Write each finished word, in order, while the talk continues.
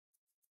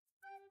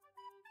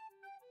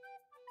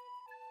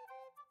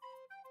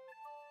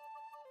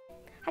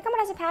今日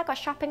咧想拍一個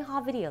shopping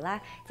haul video 啦，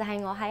就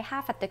係我喺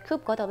哈佛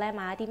Coop 嗰度咧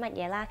買咗啲乜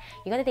嘢啦。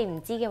如果你哋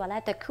唔知嘅話咧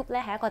，Coop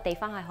咧係一個地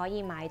方係可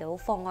以買到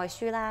課外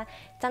書啦，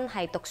真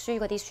係讀書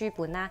嗰啲書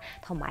本啦，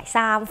同埋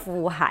衫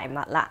褲鞋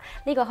襪啦。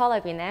呢個 haul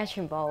裏邊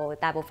咧，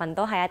大部分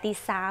都係一啲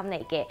衫嚟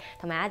嘅，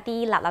同埋一啲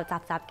立立雜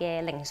雜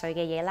嘅零碎嘅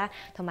嘢啦。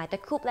同埋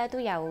Coop 咧都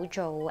有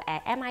做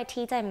MIT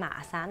即係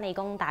麻省理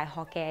工大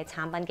學嘅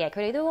產品嘅，佢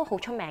哋都好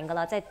出名噶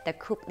啦，即係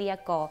Coop 呢一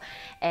個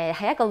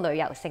係一個旅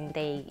遊勝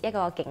地一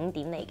個景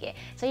點嚟嘅，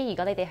所以如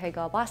果你哋去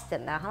過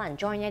Boston 啊，可能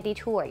join 一啲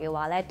tour 嘅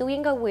話咧，都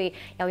應該會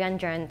有印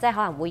象，即係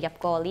可能會入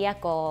過呢一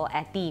個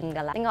店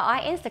㗎啦。另外我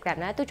喺 Instagram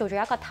咧都做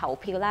咗一個投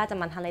票啦，就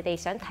問下你哋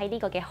想睇呢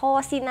個嘅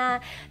haul 先啦，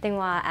定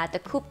話The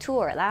Coop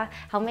Tour 啦。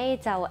後尾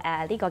就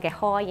呢個嘅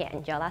haul 贏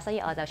咗啦，所以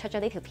我就出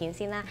咗呢條片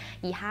先啦。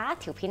而下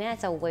一條片咧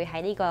就會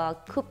喺呢個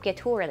Coop 嘅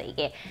tour 嚟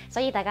嘅，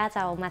所以大家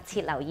就密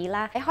切留意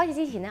啦。喺開始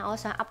之前咧，我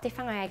想 update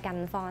翻我嘅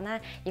近況啦。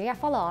如果有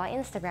follow 我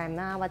Instagram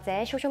啊或者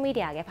social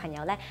media 嘅朋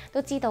友咧，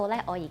都知道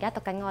咧我而家讀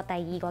緊我第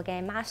2個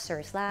嘅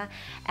Masters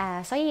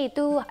啦，所以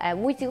都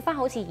會照翻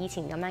好似以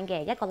前咁樣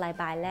嘅，一個禮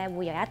拜咧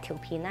會有1條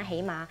片啦，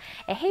起碼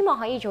希望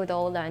可以做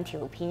到2條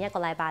片一個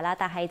禮拜啦，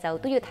但係就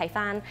都要睇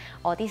翻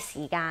我啲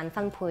時間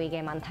分配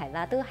嘅問題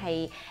啦，都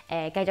係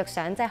繼續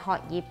想即係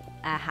學業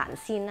行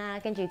先啦，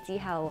跟住之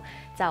後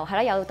就係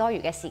咯，有多餘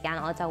嘅時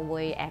間我就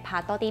會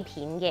拍多啲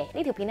片嘅。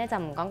呢條片咧就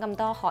唔講咁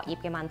多學業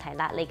嘅問題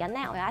啦，嚟緊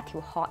咧我有1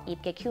條學業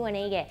嘅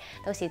Q&A 嘅，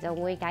到時就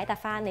會解答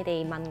翻你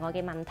哋問我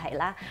嘅問題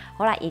啦。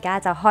好啦，而家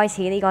就開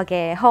始呢個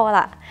嘅 haul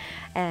啦。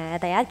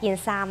第一件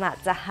衫啦，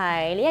就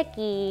係呢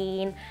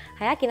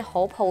一件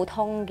好普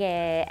通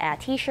嘅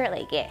T-shirt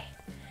嚟嘅，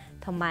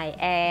同埋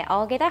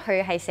我記得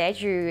佢係寫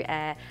住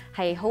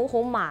係好好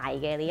賣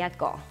嘅呢一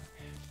個，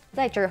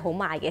即係最好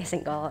賣嘅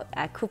成個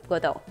Coop 嗰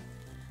度，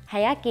係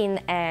一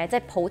件即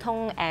係普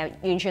通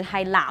完全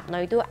係男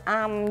女都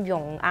啱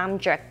用啱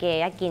着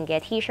嘅一件嘅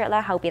T-shirt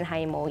啦，後邊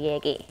係冇嘢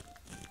嘅。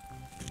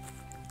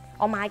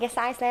我買嘅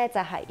size 咧就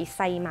係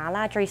細碼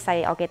啦，最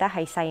細我記得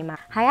係細碼，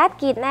係一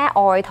件咧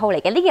外套嚟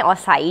嘅。呢件我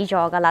洗咗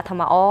㗎啦，同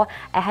埋我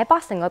喺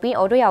Boston 嗰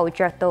邊我都有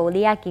着到呢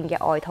一件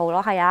嘅外套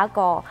咯，係有一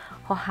個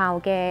學校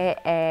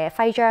嘅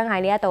徽章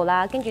喺呢一度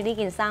啦。跟住呢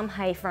件衫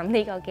係 from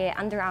呢個嘅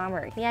Under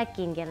Armour。呢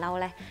一件嘅褸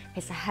咧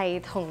其實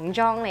係童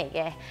裝嚟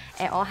嘅，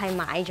我係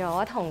買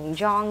咗童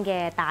裝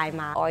嘅大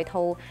碼外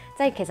套，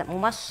即係其實冇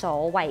乜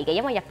所謂嘅，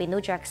因為入邊都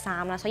着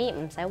衫啦，所以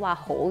唔使話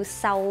好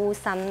收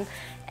身。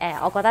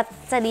我覺得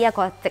即係呢一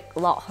個直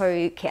落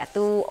去其實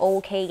都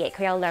OK 嘅，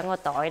佢有2個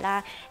袋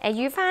啦，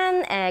預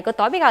翻個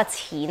袋比較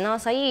淺咯，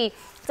所以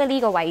即係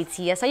呢個位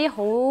置啊，所以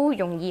好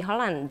容易可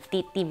能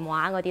跌電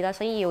話嗰啲啦，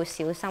所以要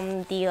小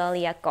心啲咯。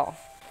呢一個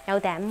有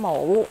頂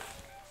帽，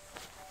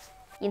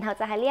然後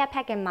就係呢一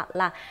pack 嘅襪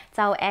啦，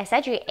就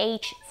寫住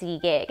H 字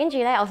嘅，跟住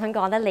咧我想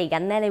講咧嚟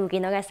緊咧你會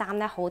見到嘅衫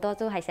咧好多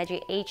都係寫住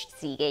H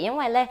字嘅，因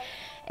為咧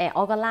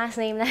我個 last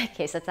name 咧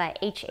其實就係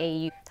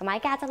HAU， 同埋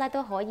喺加州咧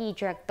都可以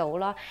着到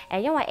咯。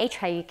因為 H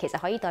係其實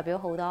可以代表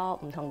好多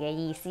唔同嘅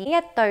意思。呢一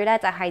對咧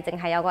就係淨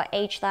係有個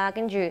H 啦，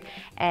跟住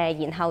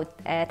然後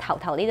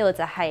頭呢度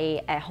就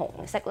係紅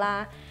色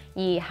啦，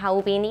而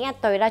後邊呢一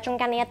對咧，中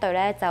間呢一對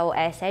咧就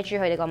寫住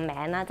佢哋個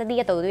名啦，即係呢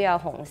一度都有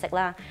紅色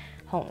啦，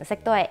紅色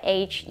都係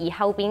H， 而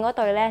後邊嗰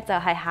對咧就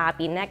係下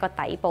邊咧個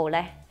底部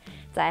咧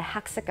就係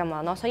黑色咁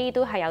樣咯，所以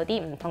都係有啲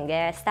唔同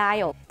嘅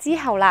style。之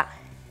後啦。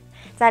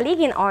就係呢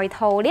件外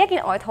套，呢一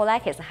件外套咧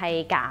其實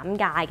係減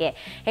價嘅。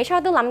起初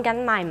都諗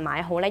緊買唔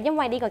買好咧，因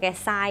為呢個嘅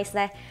size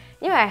咧，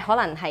因為可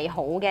能係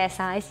好嘅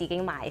size 已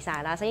經賣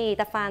晒啦，所以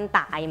得翻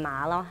大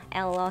碼咯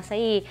L 咯，所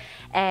以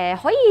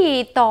可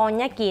以當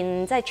一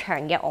件即係長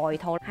嘅外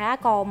套，係一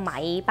個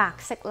米白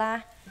色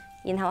啦。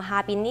然後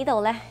下邊呢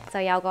度咧就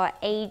有個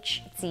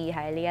H 字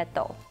喺呢一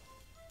度。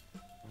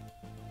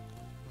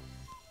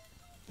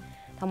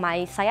同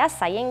埋洗一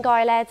洗應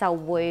該咧就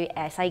會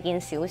細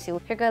件少少。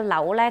佢嘅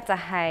褸咧就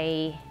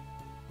係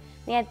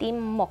呢一啲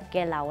木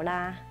嘅褸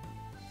啦。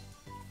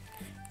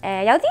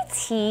有啲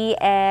似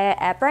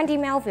Brandy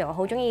Melville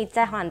好中意即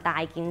係可能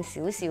大件少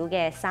少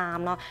嘅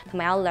衫咯，同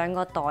埋有2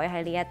個袋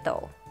喺呢一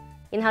度。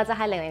然後就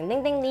係零零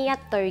丁丁呢一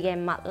對嘅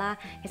襪啦。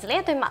其實呢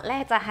一對襪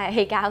咧就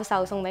係教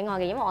授送俾我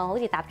嘅，因為我好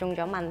似答中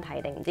咗問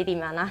題定唔知點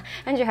樣啦。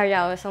跟住佢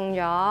又送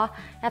咗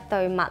一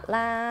對襪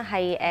啦，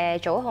係棗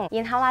紅。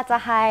然後啦就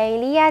係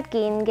呢一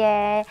件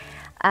嘅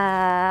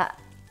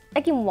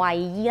一件衞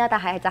衣啦，但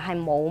係就係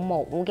冇帽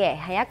嘅，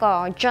係一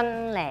個樽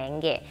領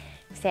嘅，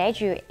寫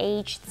住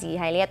H 字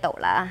喺呢一度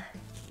啦。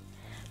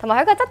同埋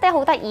佢個質地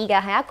好得意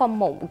嘅，係一個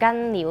毛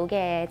巾料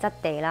嘅質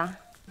地啦。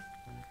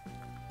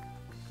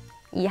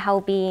而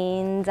後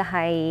邊就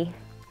係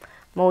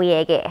冇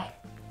嘢嘅，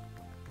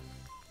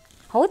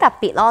好特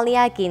別咯！呢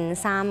一件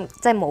衫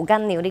即係毛巾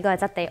料呢個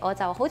質地，我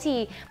就好似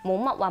冇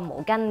乜話毛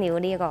巾料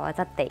呢個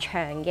質地。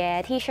長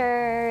嘅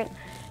T-shirt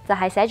就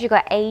係寫住個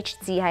H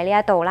字喺呢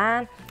一度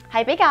啦，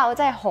係比較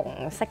即係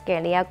紅色嘅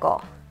呢一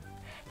個。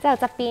之後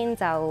側邊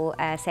就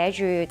寫住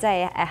即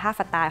係哈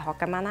佛大學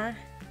咁樣啦。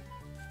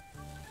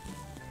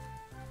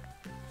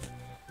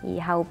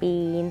而後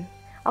邊。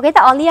我記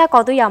得我呢一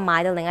個都有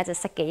買到另一隻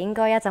色嘅，應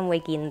該一陣會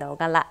見到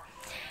噶啦。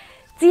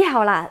之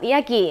後啦，呢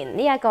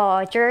一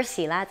個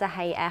jersey 啦，就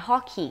係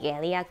hockey 嘅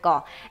呢一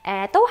個，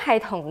都係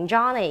童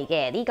裝嚟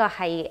嘅。呢個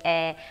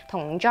係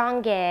童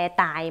裝嘅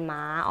大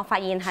碼，我發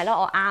現係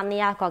咯，我啱呢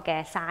一個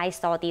嘅 size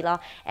多啲咯。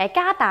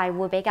加大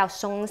會比較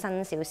鬆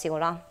身少少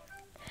咯。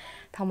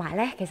同埋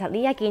咧，其實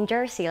呢一件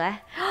jersey 咧，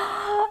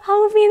後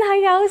邊係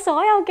有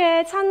所有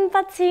嘅親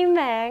筆簽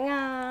名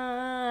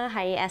啊，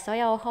係所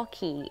有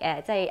hockey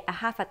即係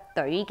哈佛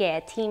隊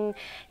嘅 team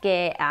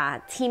嘅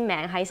簽名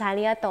喺晒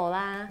呢一度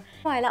啦。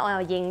因為咧，我又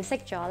認識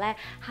咗咧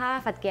哈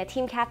佛嘅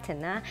team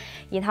captain 啦，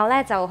然後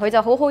咧佢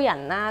就好好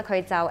人啦，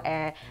佢就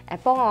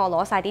幫我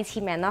攞晒啲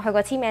簽名啦。佢個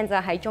簽名就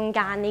喺中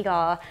間呢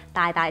個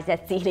大隻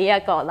字呢一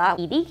個啦。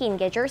而呢件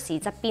嘅 jersey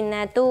側邊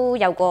咧都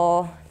有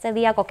個即係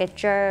呢一個嘅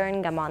章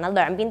咁樣啦，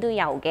兩邊都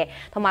有嘅。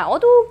同埋我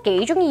都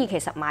幾中意其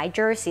實買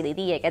jersey 呢啲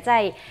嘢嘅，即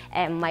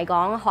係唔係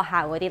講學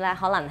校嗰啲啦，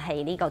可能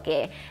係呢個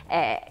嘅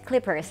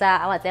Clippers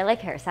啊或者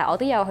Lakers 啊，我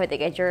都有佢哋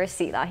嘅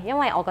jersey 啦。因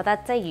為我覺得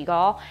即係如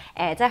果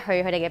即係去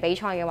佢哋嘅比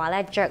賽嘅話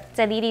咧，着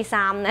即係呢啲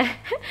衫咧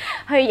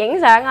去影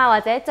相啊，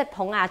或者即係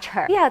捧下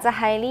場。之後就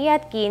係呢一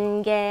件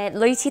嘅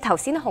類似頭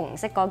先紅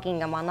色嗰件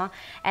咁樣咯。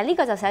呢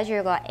個就寫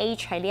住個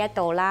H 喺呢一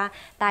度啦，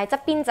但係側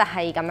邊就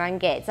係咁樣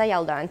嘅，即係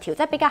有兩條，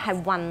即係比較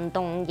係運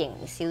動型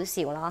少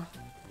少咯。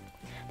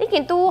呢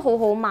件都好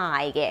好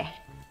賣嘅，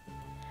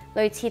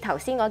類似頭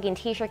先嗰件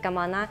T-shirt 咁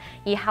樣啦，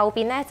而後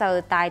邊咧就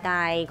大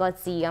個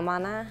字咁樣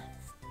啦。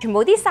全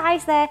部啲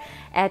size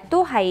咧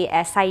都係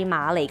細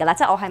碼嚟㗎啦，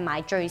即係我係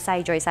買最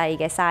細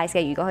嘅 size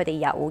嘅。如果佢哋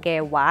有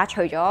嘅話，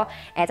除咗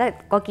即係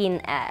嗰件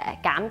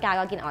減價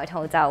嗰件外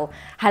套就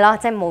係咯，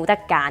即係冇得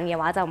揀嘅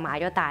話就買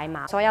咗大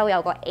碼。所有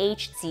有個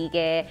H 字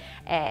嘅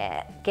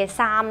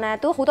衫咧，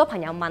都好多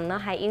朋友問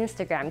啦，喺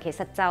Instagram 其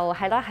實就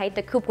係咯喺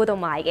The Coop 嗰度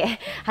買嘅，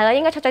係咯，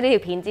應該出咗呢條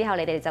片之後，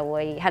你哋就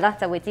會係咯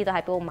就會知道喺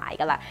邊度買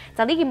㗎啦。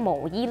就呢件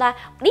毛衣啦，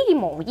呢件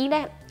毛衣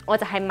咧我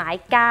就係買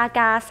加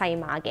細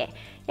碼嘅。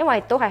因為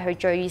都係佢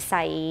最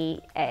細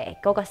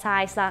嗰個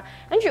size 啦，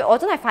跟住我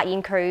真係發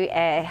現佢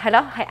係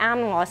咯係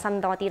啱我身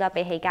多啲啦，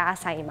比起加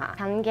細碼。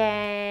近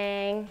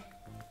鏡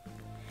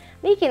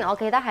呢件我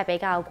記得係比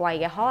較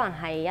貴嘅，可能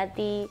係一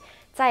啲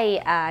即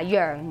係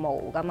羊毛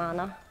咁樣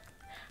咯，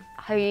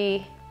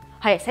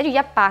係寫住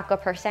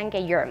100% 嘅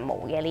羊毛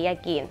嘅呢一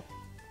件，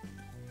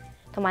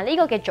同埋呢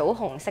個嘅棗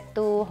紅色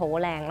都好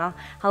靚咯，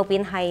後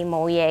邊係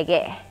冇嘢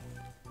嘅。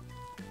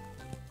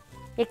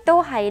亦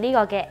都係呢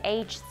個嘅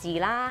H 字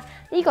啦，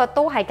呢個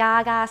都係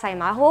加細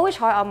碼，好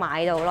彩我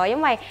買到咯，因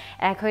為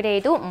佢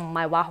哋都唔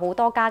係話好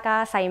多加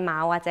細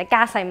碼或者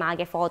加細碼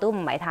嘅貨都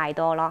唔係太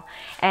多咯。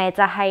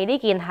就係呢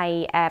件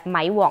係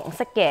米黃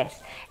色嘅，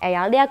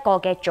有呢一個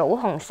嘅棗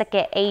紅色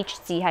嘅 H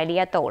字喺呢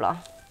一度咯，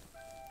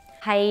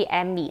係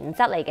棉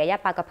質嚟嘅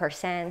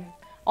100%，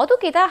我都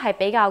記得係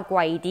比較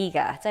貴啲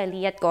㗎，即係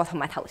呢一個同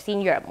埋頭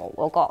先羊毛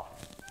嗰個，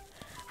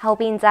後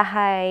邊就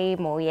係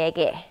冇嘢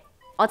嘅。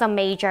我就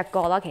未着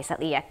過咯，其實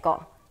呢一個，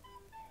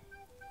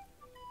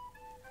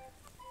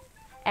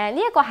呢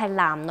一個係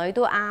男女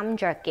都啱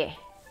着嘅，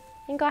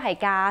應該係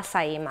加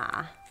細碼，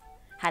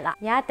係啦，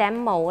有一頂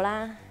帽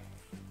啦，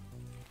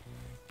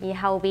而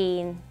後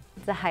邊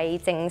就係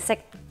正式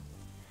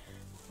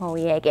冇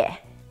嘢嘅，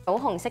棗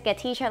紅色嘅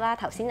T-shirt 啦，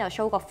頭先就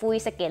show 個灰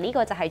色嘅，呢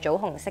個就係棗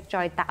紅色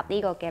再搭呢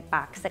個嘅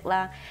白色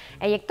啦，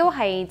亦都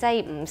係即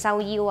係唔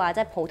收腰啊，即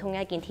係普通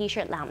一件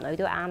T-shirt，男女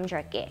都啱着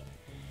嘅。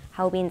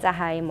後邊就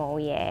係冇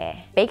嘢，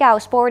比較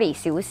sporty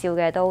少少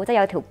嘅都，即係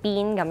有條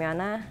邊咁樣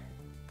啦，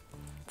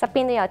側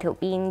邊都有條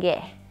邊嘅，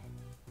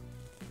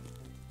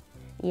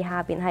而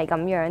下邊係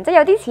咁樣，即係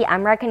有啲似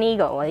American Eagle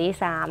嗰啲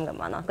衫咁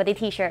樣咯，嗰啲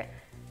T-shirt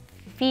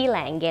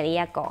feeling 嘅呢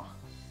一個，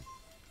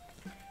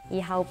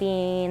而後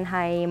邊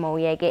係冇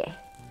嘢嘅。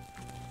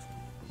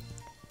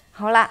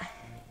好啦。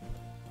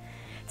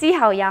之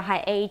後又係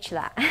H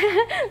啦，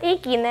呢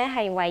件咧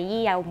係衞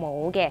衣有帽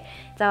嘅，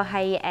就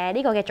係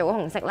呢個嘅棗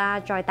紅色啦，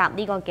再搭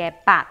呢個嘅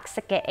白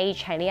色嘅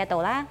H 喺呢一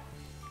度啦。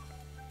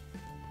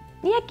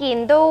呢一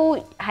件都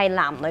係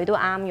男女都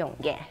啱用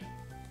嘅，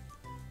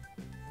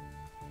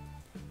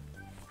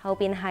後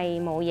邊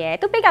係冇嘢，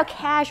都比較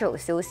casual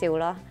少少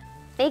咯。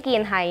呢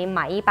件係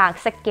米白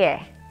色嘅，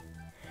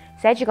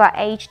寫住個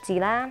H 字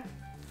啦，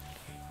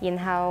然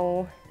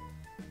後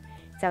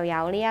就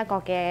有呢一個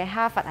嘅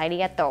哈佛喺呢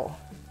一度。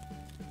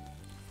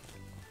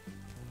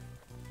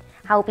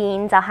後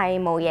邊就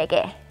係冇嘢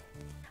嘅。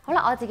好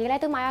啦，我自己咧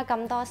都買咗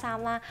咁多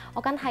衫啦，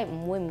我梗係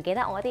唔會唔記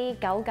得我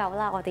啲狗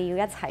啦，我哋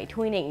要一齊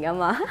twinning 噶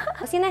嘛。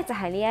首先咧就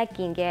係呢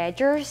一件嘅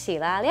jersey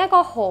啦，呢一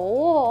個好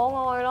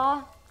可愛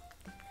咯。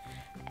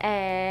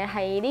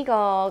係呢個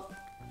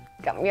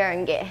咁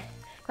樣嘅，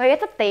佢嘅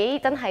質地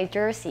真係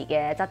jersey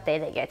嘅質地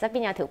嚟嘅，側邊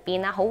有條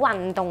邊啦，好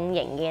運動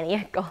型嘅呢一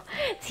個，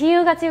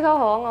超級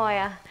可愛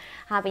啊！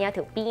下邊有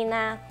條邊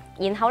啦。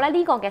然後咧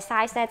呢個嘅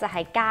size 咧就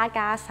係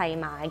加細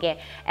碼嘅，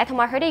同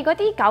埋佢哋嗰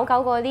啲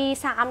狗嗰啲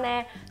衫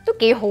咧都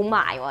幾好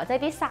賣喎，即係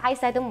啲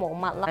size 咧都冇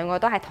乜咯，兩個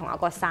都係同一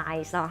個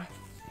size 咯。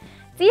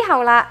之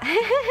後啦，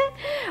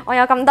我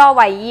有咁多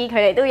衞衣，佢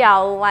哋都有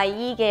衞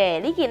衣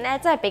嘅。呢件咧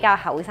真係比較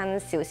厚身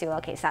少少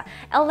咯。其實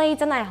LA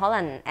真係可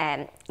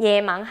能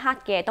夜晚黑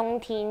嘅冬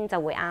天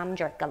就會啱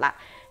着噶啦，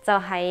就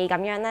係咁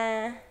樣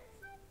啦。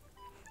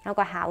有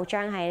個校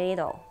章喺呢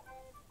度，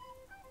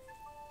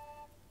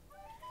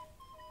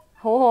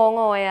好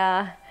可愛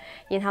啊！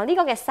然後呢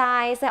個嘅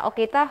size 我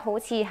記得好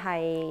似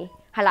係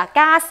啦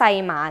加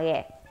細碼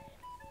嘅，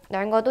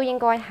兩個都應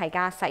該係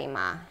加細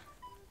碼。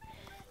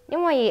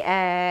因為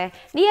呢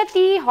一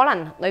啲可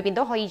能裏邊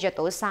都可以着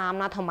到衫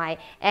啦，同埋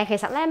其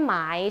實咧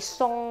買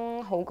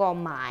鬆好過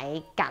買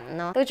緊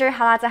咯。到最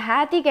後啦，就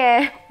係一啲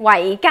嘅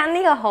圍巾，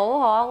呢個好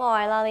可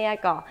愛啦！呢一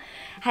個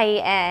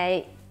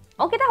係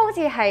我記得好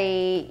似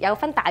係有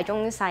分大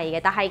中細嘅，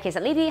但係其實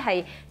呢啲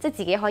係即係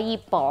自己可以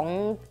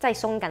綁即係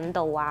鬆緊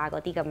度啊嗰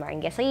啲咁樣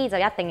嘅，所以就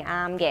一定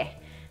啱嘅，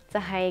就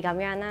係咁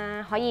樣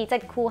啦，可以即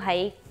係箍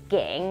喺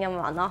頸咁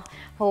樣咯，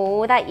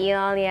好得意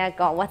咯呢一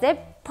個，或者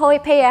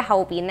披喺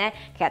後邊咧，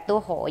其實都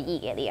可以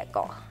嘅呢一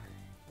個，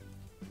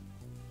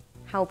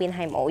後邊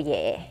係冇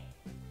嘢。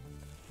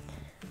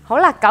好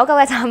啦，狗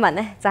嘅雜文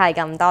咧就係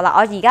咁多啦。我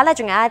而家咧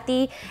仲有一啲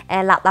立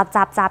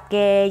雜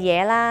嘅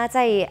嘢啦，即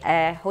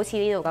係好似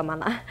呢度咁樣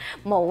啦，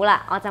帽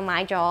啦，我就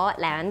買咗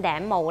2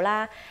頂帽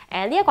啦。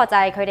呢一個就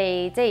係佢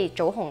哋即係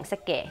棗紅色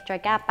嘅，再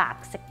加白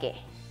色嘅。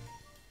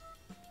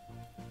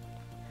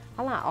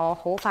可能我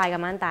好快咁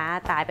樣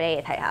帶俾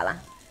你哋睇下啦，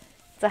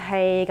就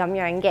係咁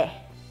樣嘅。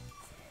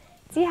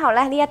之後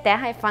咧呢一頂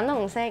係粉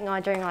紅色，我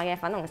最愛嘅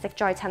粉紅色，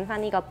再襯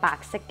翻呢個白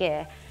色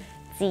嘅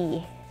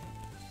字。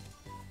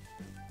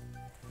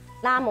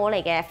拉帽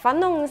嚟嘅，粉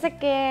紅色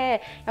嘅，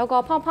有個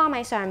pom pom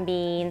喺上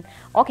邊。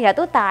我其實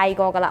都戴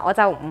過噶啦，我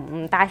就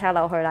唔戴晒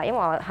落去啦，因為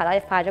我係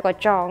啦化咗個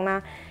妝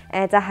啦。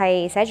就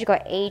係寫住個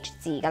H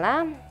字噶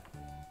啦。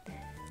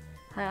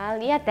係啊，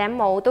呢一頂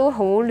帽都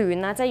好暖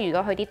啦，即係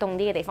如果去啲凍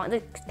啲嘅地方，即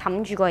係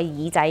冚住個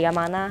耳仔咁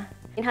樣啦。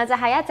然後就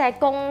係一隻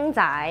公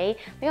仔，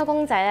呢個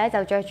公仔咧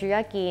就着住一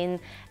件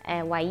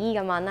衞衣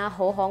咁樣啦，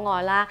好可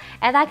愛啦。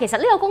但係其實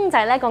呢個公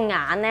仔咧個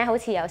眼咧好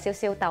似有少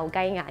少鬥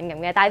雞眼咁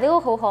嘅，但係都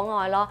好可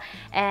愛咯。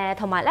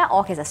同埋咧，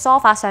我其實梳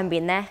化上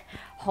邊咧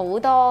好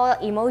多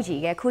emoji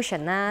嘅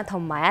cushion 啦，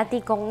同埋一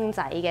啲公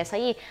仔嘅，所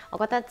以我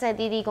覺得即係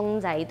呢啲公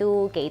仔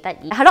都幾得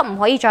意。係咯，唔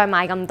可以再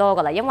買咁多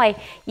噶啦，因為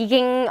已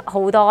經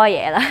好多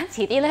嘢啦，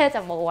遲啲咧就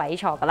冇位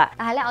坐噶啦。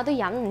但係咧，我都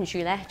忍唔住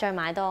咧，再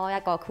買多一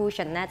個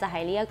cushion 咧，就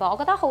係呢一個，我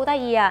覺得好得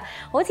意啊，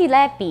好似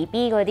咧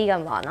BB 嗰啲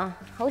咁樣咯，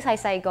好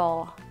細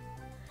個。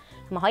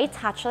同埋可以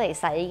拆出嚟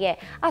洗嘅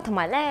啊，同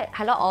埋咧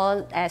係咯，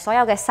我所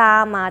有嘅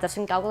衫啊，就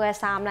算狗狗嘅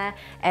衫咧，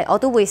我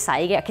都會洗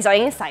嘅。其實我已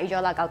經洗咗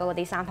啦，狗狗嗰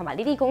啲衫，同埋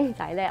呢啲公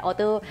仔咧，我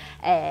都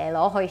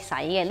攞去洗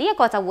嘅。呢一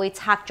個就會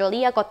拆咗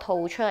呢一個套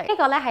出嚟。呢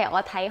個咧係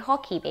我睇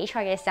hockey 比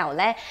賽嘅時候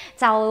咧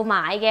就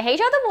買嘅，起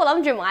初都冇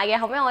諗住買嘅，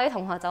後尾我啲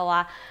同學就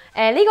話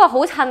呢個好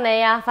襯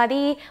你啊，快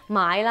啲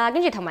買啦！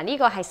跟住同埋呢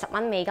個係10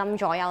蚊美金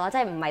左右啦，即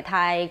係唔係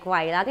太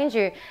貴啦。跟住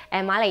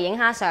買嚟影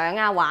下相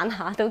啊，玩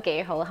下都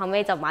幾好。後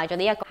尾就買咗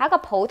呢一個，係一個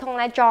普通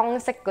咧裝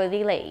飾嗰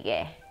啲嚟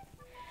嘅，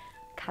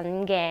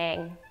近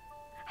鏡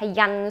係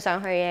印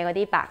上去嘅嗰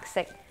啲白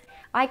色。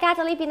我喺加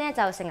州呢邊咧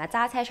就成日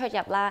揸車出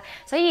入啦，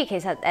所以其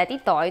實啲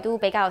袋都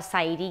比較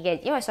細啲嘅，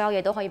因為所有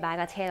嘢都可以擺喺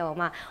架車度啊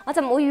嘛。我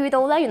就冇遇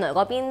到咧，原來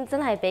嗰邊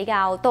真係比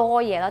較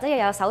多嘢咯，即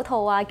係有手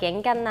套啊、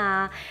頸巾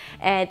啊、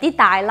啲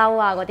大褸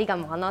啊嗰啲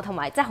咁樣咯，同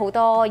埋即係好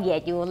多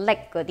嘢要拎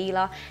嗰啲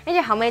咯。跟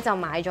住後尾就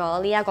買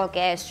咗呢一個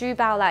嘅書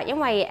包啦，因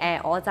為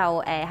我就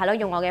係咯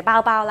用我嘅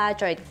包包啦，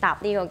再搭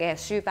呢個嘅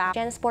書包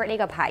JanSport 呢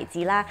個牌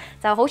子啦，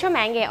就好出名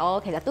嘅。我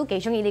其實都幾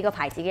中意呢個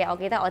牌子嘅，我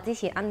記得我之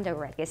前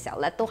undergrad 嘅時候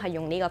咧都係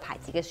用呢個牌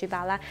子嘅書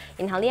包啦，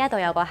然後呢一度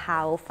有個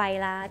校徽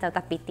啦，就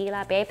特別啲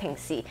啦，比起平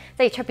時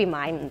即係出邊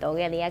買唔到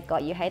嘅呢一個，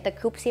要喺 The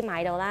Coop 先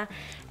買到啦。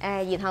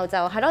然後就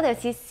係咯，有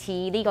啲似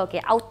呢個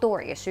嘅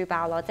outdoor 嘅書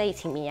包咯，即係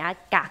前面有一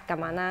格咁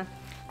樣啦，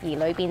而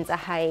裏邊就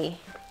係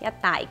一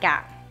大格，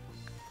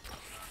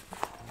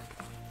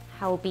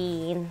後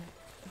邊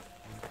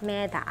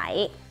孭帶。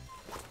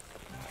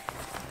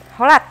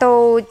好啦，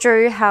到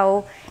最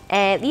後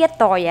呢一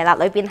袋嘢啦，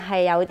裏邊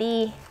係有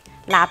啲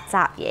垃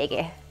圾嘢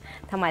嘅。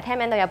同埋聽唔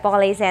聽到有玻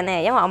璃聲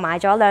咧？因為我買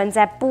咗2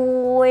隻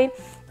杯，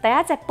第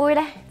一隻杯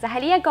咧就係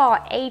呢一個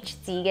H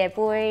字嘅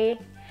杯，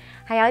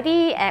係有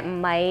啲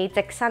唔係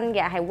直身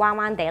嘅，係彎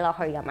彎地落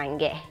去咁樣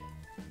嘅，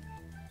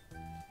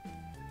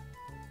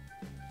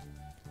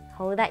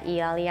好得意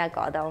咯！呢一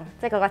個都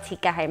即係嗰個設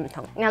計係唔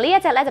同。然後呢一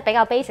隻咧就比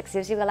較 basic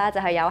少少嘅啦，就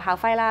係有校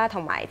徽啦，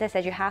同埋即係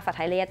寫住哈佛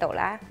喺呢一度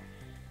啦，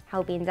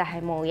後邊就係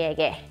冇嘢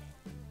嘅。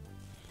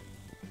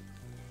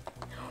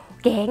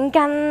頸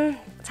巾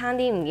差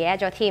啲唔記得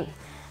咗添。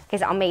其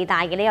實我未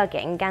戴嘅呢個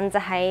頸巾就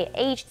係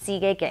H 字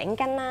嘅頸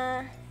巾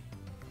啦。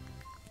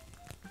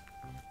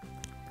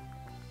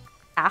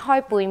打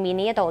開背面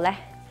呢一度咧，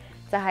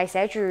就係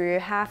寫住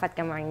哈佛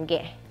咁樣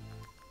嘅，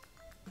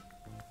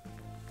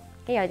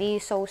跟住有啲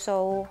鬚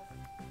鬚。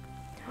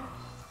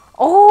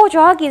哦，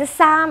仲有一件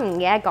衫唔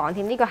記得講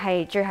添，呢個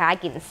係最後一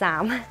件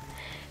衫，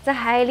就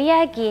係呢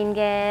一件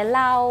嘅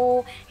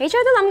褸。起初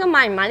都諗緊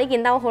買唔買呢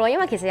件褸好咯，因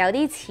為其實有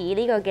啲似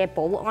呢個嘅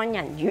保安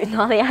人員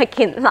咯呢一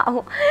件褸，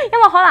因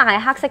為可能係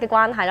黑色嘅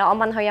關係咯。我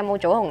問佢有冇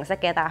棗紅色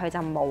嘅，但係佢就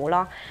冇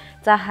咯，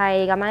就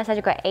係咁樣寫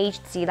住個 H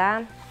字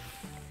啦。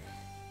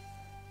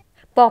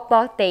薄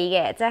薄地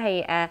嘅，即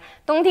係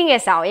冬天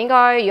嘅時候應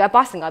該，如果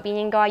Boston 嗰邊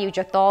應該要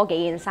着多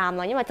幾件衫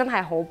咯，因為真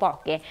係好薄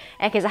嘅。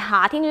其實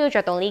夏天都要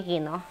着到呢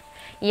件咯。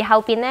而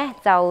後邊咧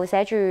就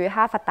寫住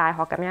哈佛大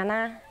學咁樣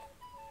啦。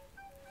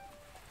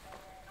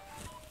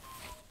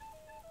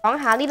講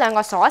下呢兩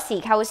個鎖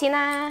匙扣先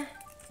啦。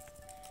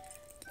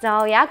就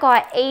有一個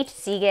H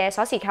字嘅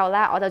鎖匙扣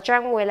啦，我就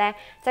將會咧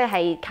即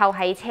係扣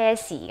喺車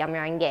匙咁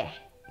樣嘅。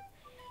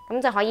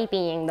咁就可以辨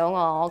認到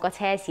我個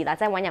車匙啦，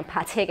即係揾人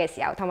泊車嘅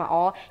時候，同埋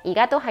我而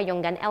家都係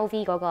用緊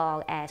LV 嗰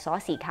個鎖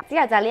匙扣。之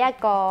後就係呢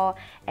一個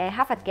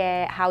哈佛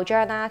嘅校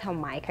章啦，同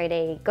埋佢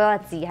哋嗰個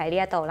字喺呢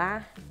一度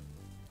啦。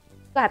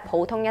都係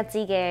普通一支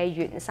嘅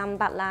圓心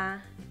筆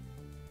啦，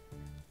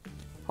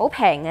好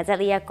平嘅啫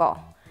呢一個，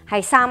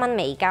係3蚊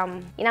美金。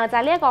然後就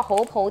係呢一個好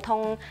普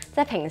通，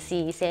即係平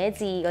時寫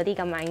字嗰啲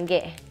咁樣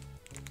嘅。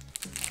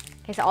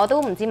其實我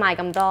都唔知買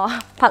咁多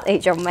筆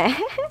嚟做咩。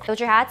到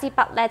最後一支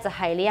筆咧，就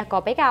係呢一個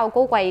比較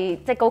高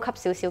貴，即係高級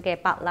少少嘅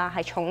筆啦，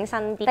係重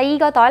身啲。第二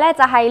個袋咧就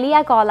係呢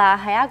一個啦，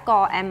係一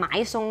個買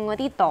餸嗰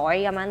啲袋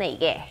咁樣嚟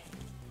嘅。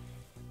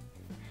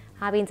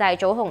下邊就係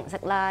棗紅色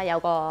啦，有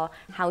個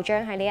校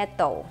章喺呢一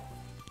度，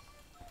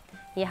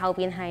而後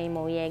邊係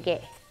冇嘢嘅。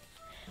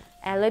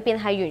裏邊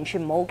係完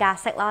全冇格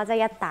式啦，即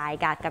係一大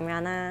格咁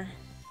樣啦。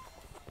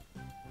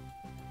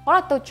好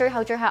啦，到最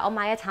後我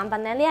買嘅產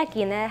品咧，呢一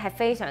件咧係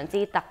非常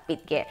之特別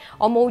嘅，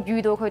我冇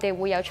遇到佢哋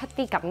會有出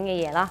啲咁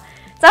嘅嘢啦，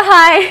就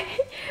係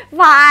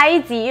筷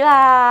子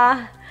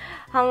啦，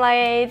係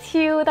咪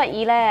超得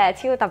意咧？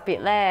超特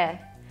別咧，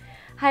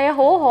係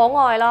好可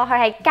愛咯！佢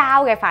係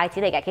膠嘅筷子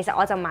嚟嘅，其實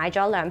我就買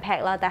咗2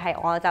 pack 啦，但係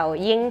我就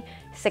已經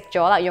食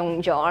咗啦，用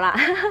咗啦。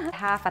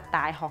哈佛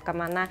大學咁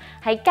樣啦，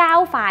係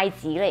膠筷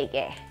子嚟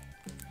嘅。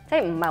即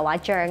係唔係話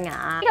象牙，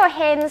呢個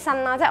輕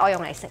身啦，即係我用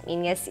嚟食麵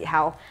嘅時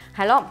候，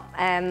係咯，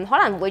可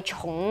能會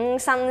重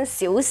身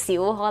少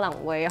少，可能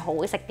會好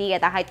食啲嘅，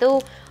但係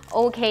都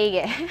OK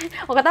嘅，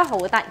我覺得好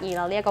得意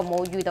咯！呢一個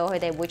冇遇到佢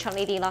哋會出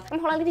呢啲咯。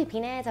咁好啦，呢條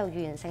片咧就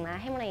完成啦，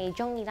希望你哋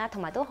中意啦，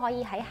同埋都可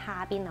以喺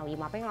下邊留言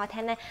話俾我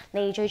聽咧，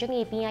你最中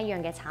意邊一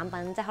樣嘅產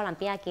品，即係可能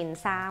邊一件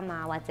衫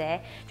啊，或者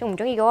中唔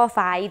中意嗰個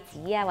筷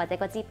子啊，或者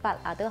嗰支筆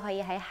啊，都可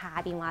以喺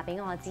下邊話俾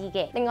我知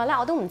嘅。另外咧，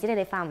我都唔知你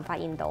哋發唔發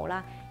現到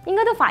啦。應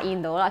該都發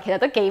現到啦，其實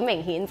都幾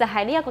明顯，就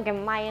係呢一個嘅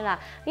咪啦。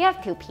呢一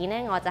條片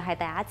咧，我就係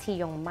第一次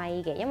用咪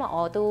嘅，因為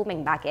我都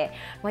明白嘅，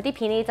我啲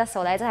片啲質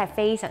素咧真係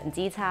非常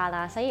之差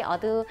啦，所以我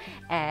都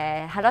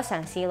係咯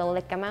嘗試努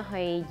力咁樣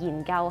去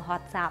研究學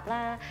習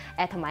啦，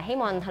同埋希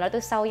望係咯都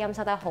收音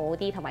收得好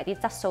啲，同埋啲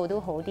質素都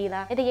好啲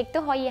啦。你哋亦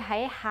都可以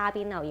喺下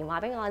邊留言話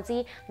俾我知，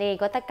你哋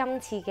覺得今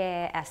次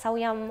嘅收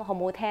音好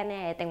唔好聽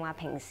咧，定話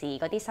平時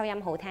嗰啲收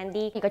音好聽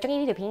啲？如果中意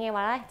呢條片嘅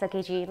話咧，就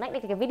記住 like 呢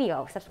個嘅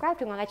video，subscribe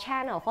到我嘅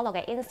channel，follow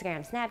嘅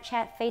Instagram、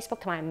Snapchat、Facebook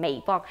同埋微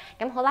博。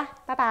咁好啦，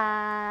拜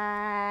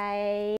拜。